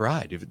with the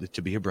bride.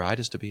 To be a bride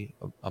is to be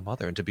a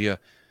mother, and to be a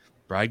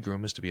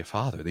bridegroom is to be a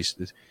father. In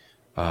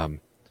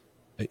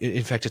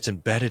fact, it's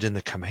embedded in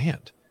the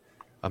command.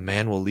 A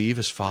man will leave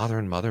his father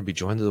and mother and be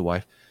joined to the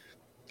wife,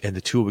 and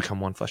the two will become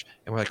one flesh.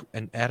 And we're like,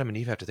 and Adam and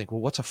Eve have to think,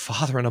 well, what's a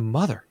father and a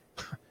mother?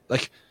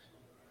 Like,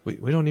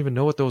 we don't even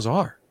know what those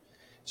are.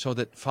 So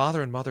that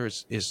father and mother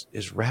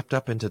is wrapped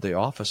up into the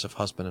office of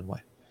husband and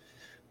wife.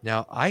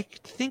 Now, I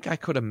think I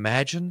could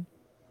imagine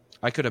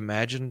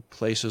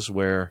places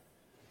where,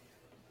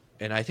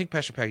 and I think,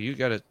 Pastor Pack, you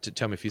got to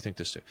tell me if you think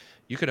this too.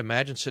 You could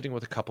imagine sitting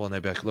with a couple and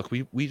they'd be like, look,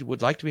 we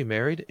would like to be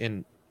married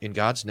in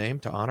God's name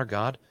to honor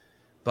God,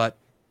 but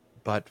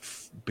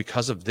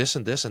because of this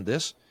and this and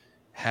this,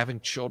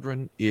 having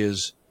children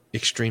is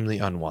extremely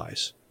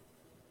unwise.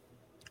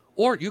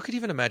 Or you could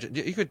even imagine,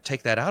 you could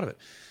take that out of it,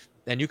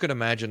 and you could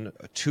imagine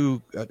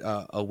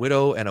a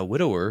widow and a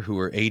widower who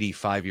are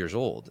 85 years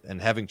old,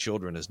 and having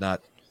children is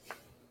not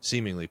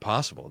seemingly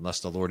possible unless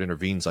the Lord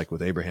intervenes, like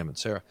with Abraham and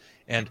Sarah.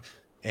 And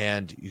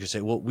you could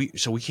say, well, we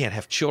can't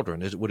have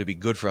children. Would it be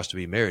good for us to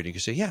be married? You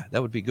could say, yeah,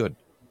 that would be good.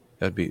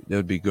 That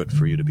would be good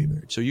for you to be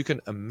married. So you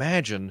can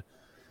imagine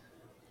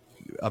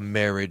a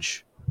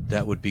marriage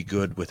that would be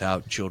good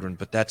without children,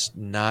 but that's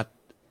not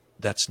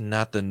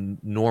the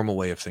normal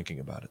way of thinking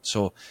about it.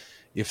 So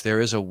if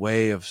there is a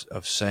way of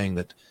saying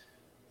that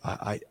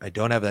I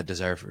don't have that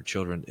desire for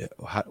children,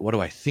 what do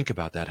I think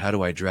about that? How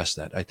do I address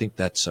that? I think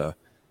that's a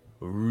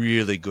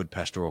really good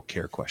pastoral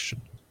care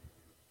question.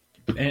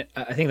 And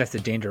I think that's the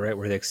danger, right?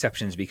 Where the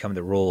exceptions become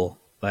the rule.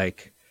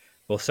 Like,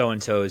 well,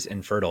 so-and-so is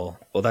infertile.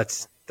 Well,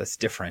 that's that's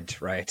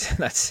different, right?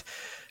 That's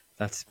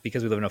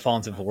because we live in a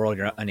fallen sinful world.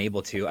 You're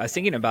unable to. I was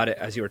thinking about it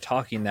as you were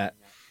talking that,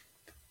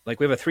 like,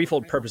 we have a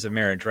threefold purpose of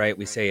marriage, right?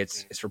 We say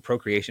it's for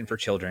procreation for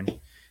children,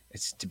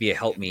 it's to be a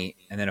helpmeet,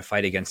 and then a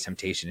fight against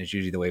temptation is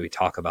usually the way we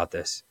talk about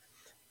this.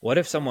 What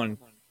if someone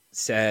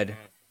said,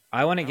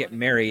 I want to get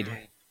married,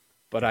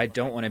 but I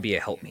don't want to be a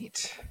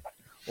helpmeet?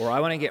 Or I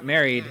want to get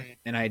married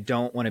and I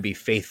don't want to be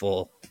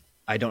faithful.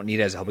 I don't need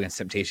it as a help against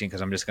temptation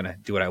because I'm just going to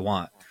do what I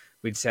want.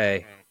 We'd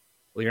say,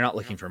 well, you're not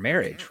looking for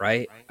marriage,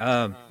 right?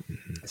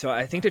 So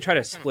I think to try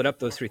to split up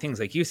those three things,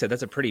 like you said,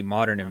 that's a pretty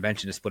modern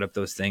invention to split up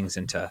those things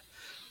and to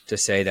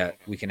say that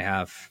we can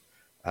have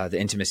the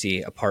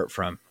intimacy apart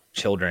from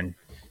children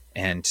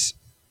and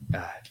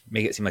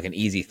make it seem like an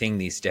easy thing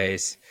these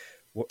days,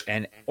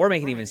 and or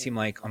make it even seem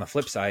like on the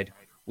flip side,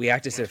 we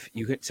act as if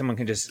someone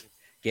can just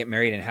get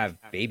married and have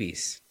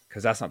babies,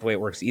 because that's not the way it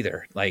works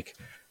either. Like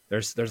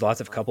there's lots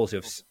of couples who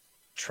have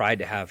tried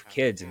to have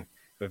kids and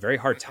have a very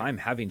hard time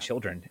having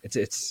children.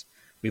 It's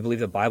we believe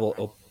in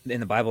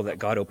the Bible that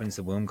God opens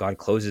the womb, God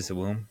closes the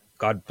womb,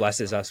 God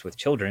blesses us with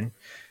children,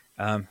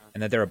 and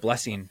that they're a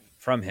blessing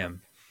from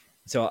Him.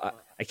 So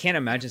I can't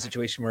imagine a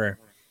situation where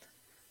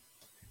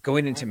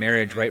going into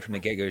marriage right from the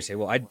get-go, you say,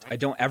 well, I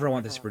don't ever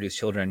want this to produce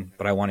children,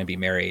 but I want to be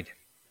married.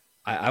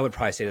 I would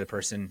probably say to the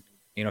person,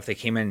 if they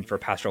came in for a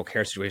pastoral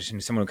care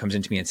situation, someone who comes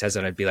into me and says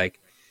that, I'd be like,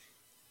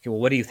 okay, well,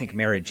 what do you think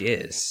marriage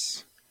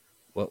is?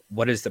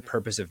 What is the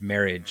purpose of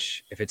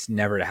marriage if it's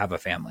never to have a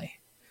family?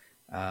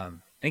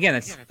 And again,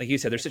 that's like you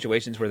said, there's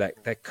situations where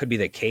that could be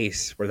the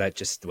case, where that's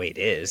just the way it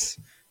is,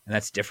 and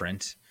that's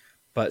different.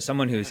 But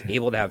someone who's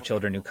able to have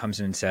children, who comes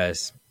in and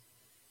says,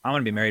 I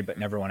want to be married but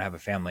never want to have a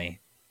family,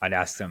 I'd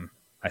ask them,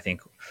 I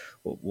think,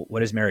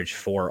 what is marriage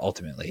for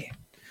ultimately?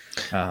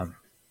 And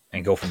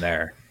go from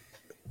there.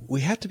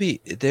 We have to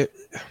be there.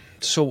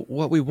 So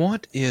what we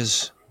want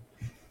is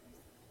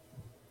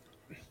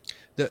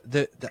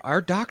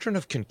our doctrine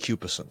of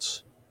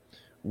concupiscence,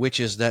 which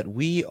is that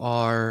we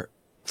are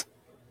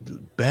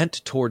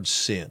bent towards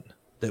sin,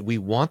 that we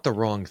want the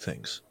wrong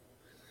things.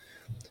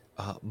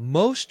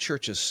 Most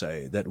churches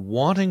say that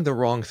wanting the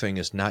wrong thing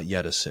is not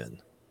yet a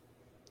sin.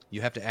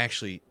 You have to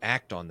actually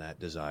act on that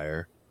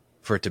desire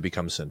for it to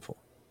become sinful.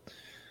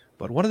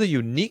 But one of the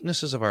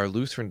uniquenesses of our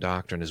Lutheran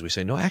doctrine is we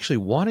say, no, actually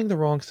wanting the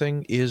wrong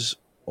thing is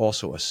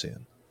also a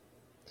sin.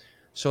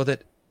 So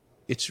that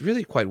it's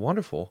really quite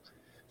wonderful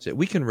that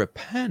we can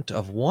repent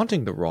of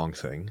wanting the wrong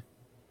thing,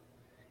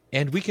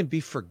 and we can be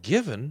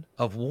forgiven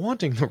of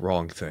wanting the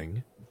wrong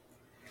thing,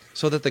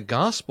 so that the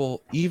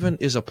gospel even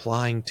is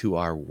applying to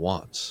our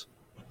wants,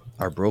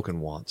 our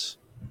broken wants.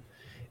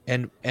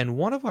 And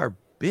one of our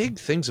big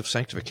things of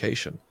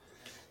sanctification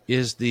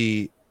is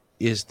the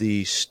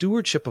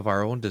stewardship of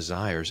our own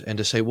desires, and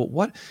to say,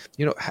 well,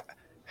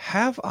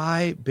 have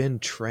I been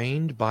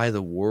trained by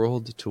the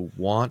world to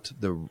want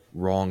the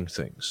wrong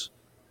things?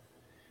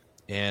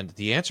 And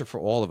the answer for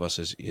all of us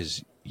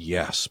is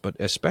yes, but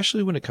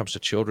especially when it comes to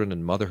children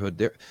and motherhood,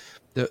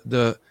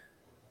 the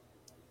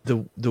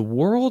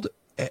world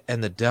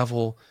and the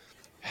devil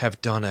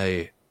have done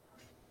a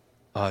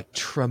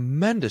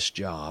tremendous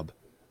job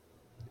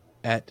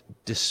at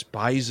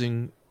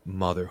despising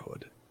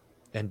motherhood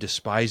and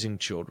despising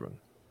children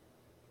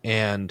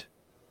and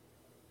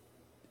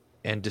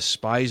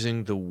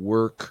despising the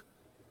work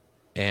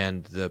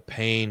and the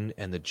pain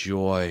and the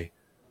joy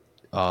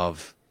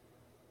of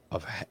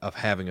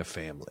having a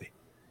family.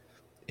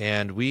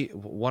 And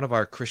one of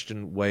our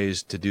Christian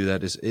ways to do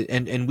that is,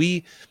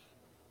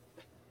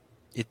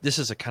 this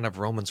is a kind of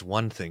Romans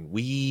 1 thing.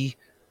 We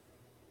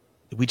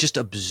just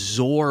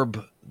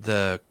absorb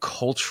the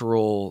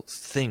cultural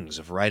things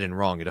of right and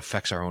wrong. It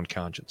affects our own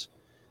conscience.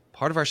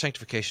 Part of our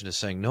sanctification is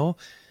saying, no,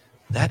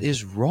 that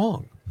is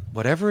wrong.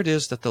 Whatever it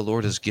is that the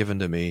Lord has given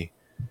to me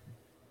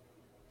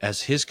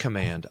as His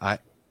command,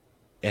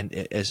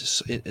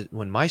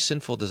 when my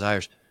sinful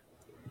desires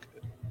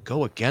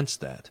go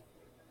against that,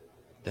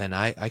 then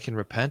I can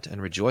repent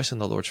and rejoice in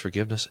the Lord's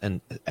forgiveness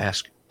and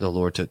ask the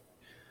Lord to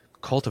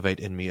cultivate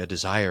in me a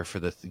desire for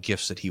the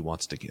gifts that He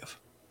wants to give.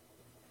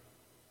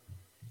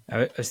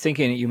 I was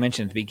thinking, you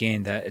mentioned at the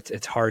beginning that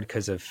it's hard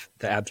because of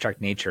the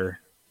abstract nature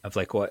of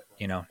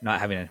not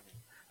having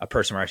a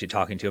person we're actually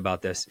talking to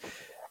about this.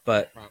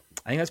 But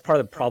I think that's part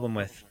of the problem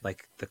with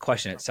like the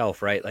question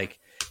itself, right? Like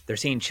they're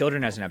seeing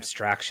children as an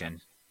abstraction,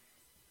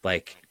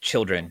 like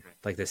children,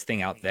 like this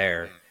thing out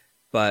there.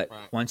 But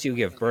once you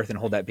give birth and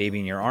hold that baby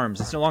in your arms,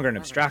 it's no longer an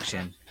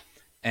abstraction.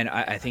 And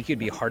I think you'd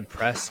be hard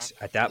pressed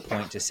at that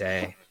point to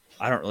say,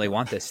 I don't really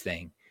want this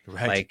thing.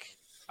 Right.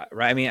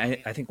 Right. I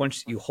mean, I think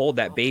once you hold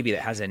that baby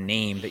that has a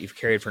name that you've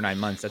carried for 9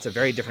 months, that's a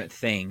very different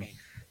thing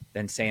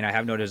than saying, I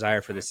have no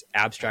desire for this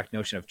abstract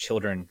notion of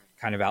children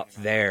kind of out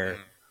there.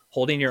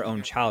 Holding your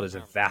own child is a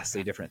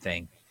vastly different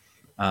thing.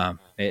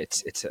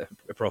 It's a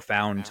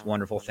profound,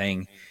 wonderful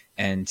thing.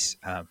 And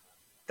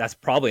that's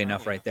probably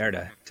enough right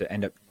there to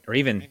end up, or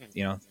even,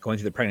 going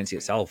through the pregnancy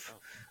itself,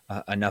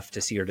 enough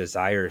to see your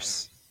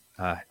desires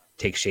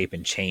take shape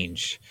and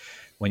change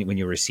when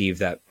you receive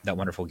that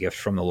wonderful gift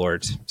from the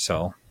Lord.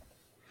 So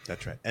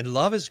That's right. And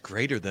love is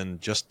greater than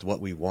just what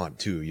we want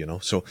too, you know?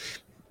 So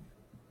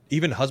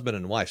even husband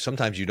and wife,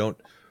 sometimes you don't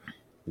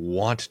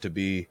want to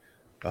be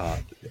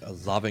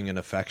loving and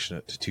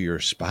affectionate to your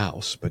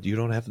spouse, but you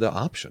don't have the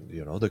option.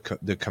 You know,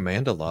 the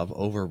command to love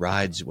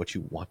overrides what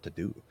you want to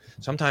do.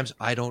 Sometimes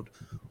I don't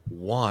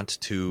want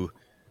to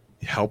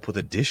help with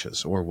the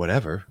dishes or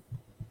whatever.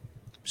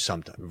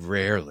 Sometimes,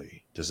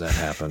 rarely does that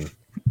happen.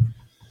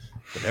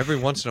 But every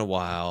once in a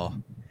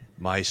while,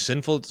 my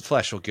sinful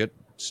flesh will get,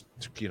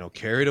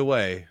 carried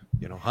away.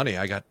 You know, honey,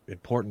 I got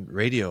important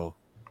radio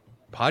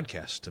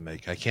podcasts to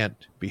make. I can't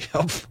be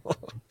helpful.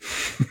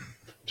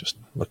 Just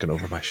looking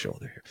over my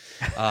shoulder here.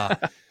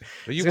 But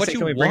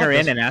can we bring her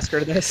in and ask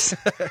her this?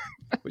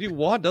 What you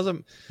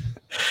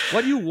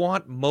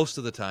want most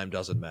of the time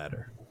doesn't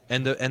matter.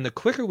 And the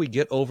quicker we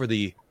get over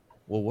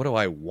what do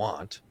I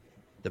want?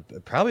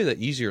 Probably the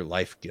easier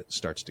life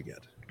starts to get.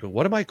 But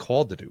what am I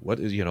called to do?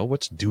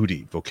 What's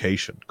duty,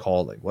 vocation,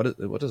 calling? What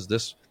does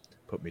this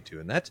put me to?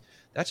 And that's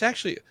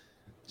actually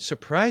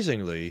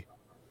surprisingly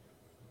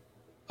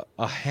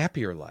a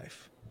happier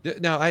life.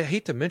 Now, I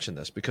hate to mention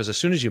this because as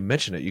soon as you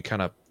mention it, it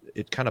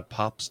kind of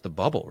pops the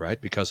bubble,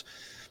 right? Because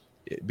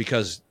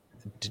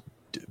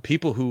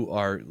people who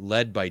are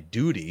led by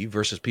duty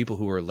versus people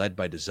who are led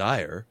by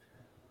desire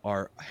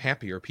are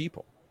happier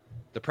people.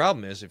 The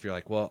problem is if you're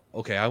like, well,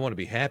 okay, I want to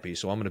be happy,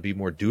 so I'm going to be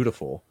more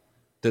dutiful.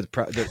 You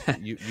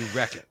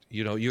wreck it.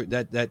 You know, you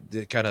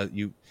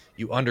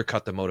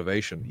undercut the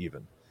motivation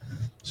even.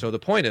 So the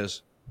point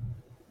is,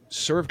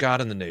 serve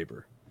God and the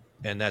neighbor,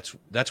 and that's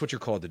what you're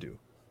called to do.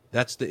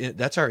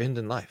 That's our end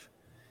in life,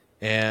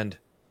 and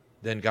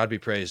then God be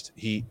praised.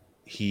 He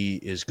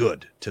is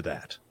good to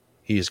that.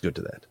 He is good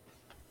to that.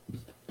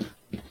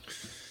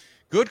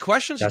 Good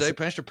questions today,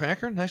 Pastor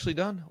Packer. Nicely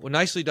done. Well,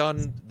 nicely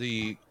done,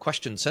 the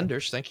question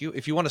senders. Thank you.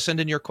 If you want to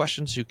send in your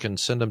questions, you can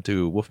send them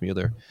to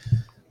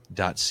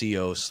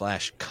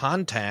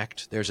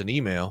wolfmueller.co/contact. There's an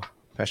email.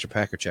 Pastor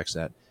Packer checks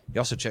that. You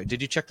also check.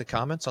 Did you check the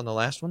comments on the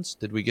last ones?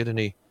 Did we get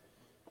any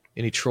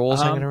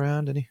trolls hanging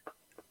around? Any?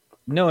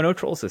 No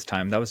trolls this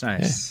time. That was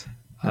nice.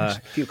 Yeah. A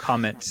few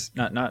comments.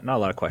 Not a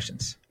lot of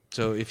questions.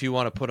 So if you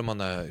want to put them on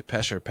the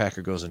Pastor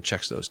Packer goes and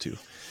checks those too.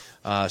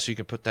 So you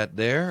can put that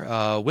there.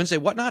 Wednesday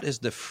Whatnot is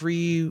the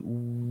free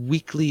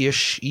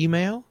weekly-ish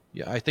email.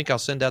 Yeah, I think I'll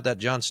send out that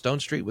John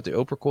Stone Street with the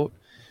Oprah quote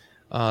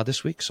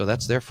this week. So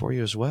that's there for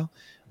you as well.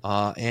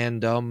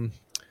 And I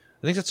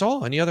think that's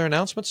all. Any other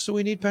announcements do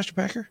we need, Pastor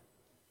Packer?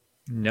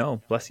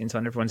 No. Blessings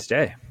on everyone's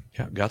day.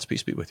 Yeah. God's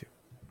peace be with you.